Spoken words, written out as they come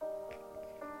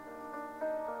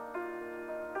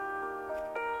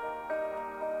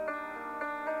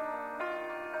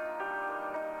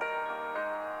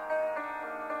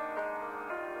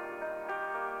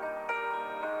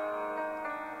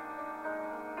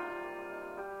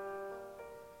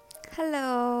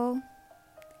Hello.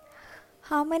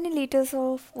 How many liters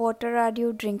of water are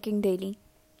you drinking daily?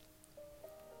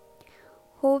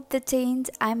 Hope the change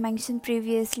I mentioned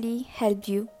previously helped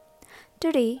you.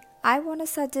 Today, I want to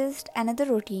suggest another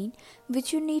routine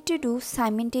which you need to do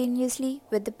simultaneously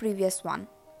with the previous one.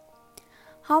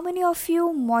 How many of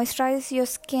you moisturize your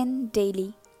skin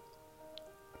daily?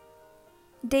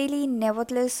 Daily,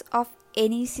 nevertheless, of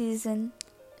any season.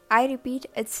 I repeat,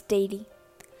 it's daily.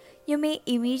 You may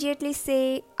immediately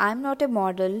say, I'm not a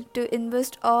model to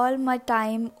invest all my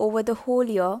time over the whole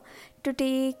year to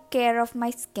take care of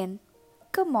my skin.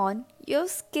 Come on, your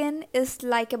skin is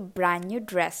like a brand new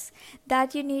dress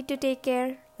that you need to take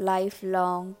care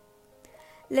lifelong.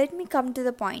 Let me come to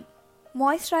the point.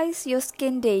 Moisturize your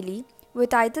skin daily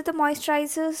with either the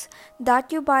moisturizers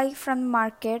that you buy from the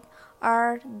market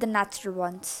or the natural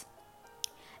ones.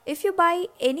 If you buy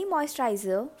any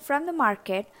moisturizer from the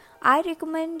market, I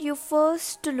recommend you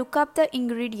first to look up the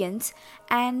ingredients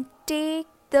and take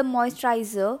the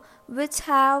moisturizer which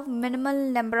have minimal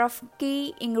number of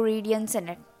key ingredients in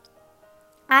it.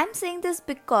 I'm saying this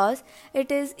because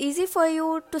it is easy for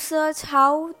you to search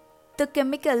how the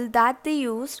chemical that they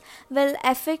used will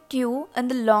affect you in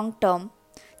the long term.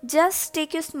 Just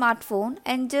take your smartphone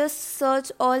and just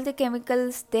search all the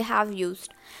chemicals they have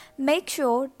used. Make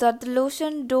sure that the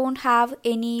lotion don't have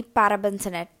any parabens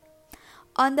in it.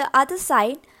 On the other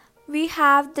side, we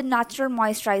have the natural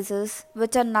moisturizers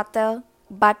which are nothing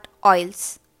but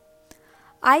oils.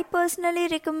 I personally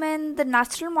recommend the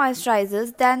natural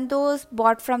moisturizers than those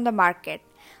bought from the market,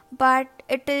 but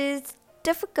it is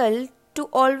difficult to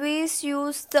always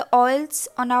use the oils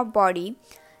on our body,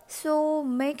 so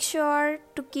make sure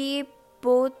to keep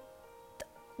both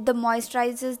the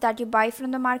moisturizers that you buy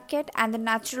from the market and the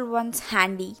natural ones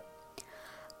handy.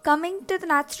 Coming to the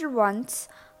natural ones,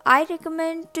 I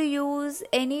recommend to use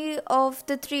any of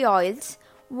the three oils.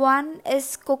 One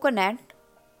is coconut,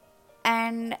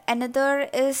 and another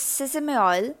is sesame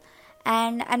oil,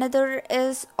 and another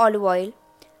is olive oil.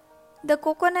 The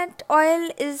coconut oil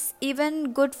is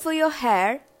even good for your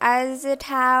hair as it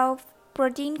have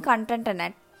protein content in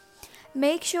it.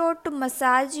 Make sure to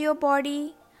massage your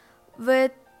body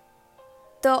with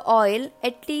the oil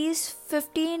at least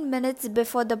 15 minutes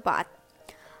before the bath.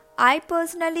 I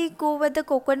personally go with the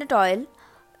coconut oil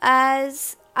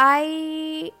as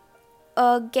I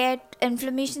get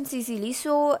inflammations easily,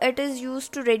 so it is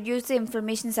used to reduce the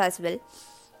inflammations as well.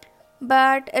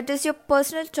 But it is your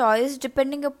personal choice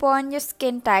depending upon your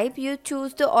skin type. You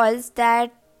choose the oils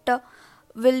that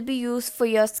will be used for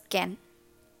your skin.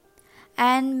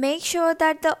 And make sure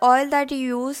that the oil that you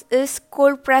use is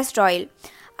cold pressed oil.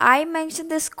 I mention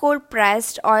this cold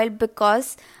pressed oil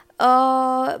because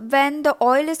when the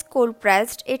oil is cold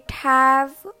pressed, it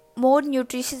have more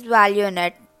nutritious value in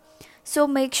it. So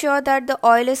make sure that the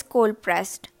oil is cold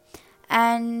pressed.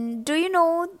 And do you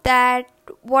know that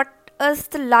what is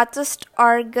the largest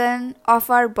organ of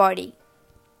our body?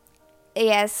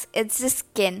 Yes, it's the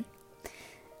skin.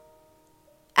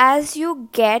 As you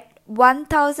get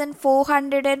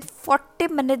 1440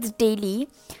 minutes daily,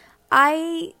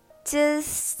 I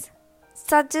just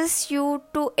suggest you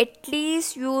to at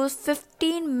least use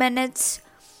 15 minutes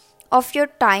of your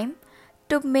time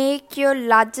to make your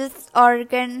largest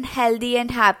organ healthy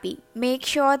and happy. Make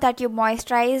sure that you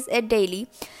moisturize it daily.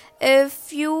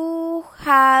 If you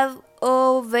have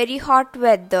a very hot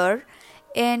weather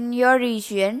in your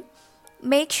region,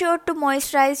 make sure to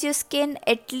moisturize your skin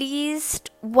at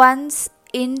least once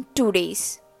in 2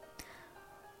 days.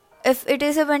 If it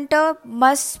is a winter,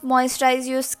 must moisturize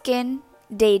your skin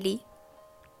daily.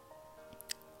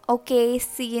 Okay,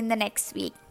 see you in the next week.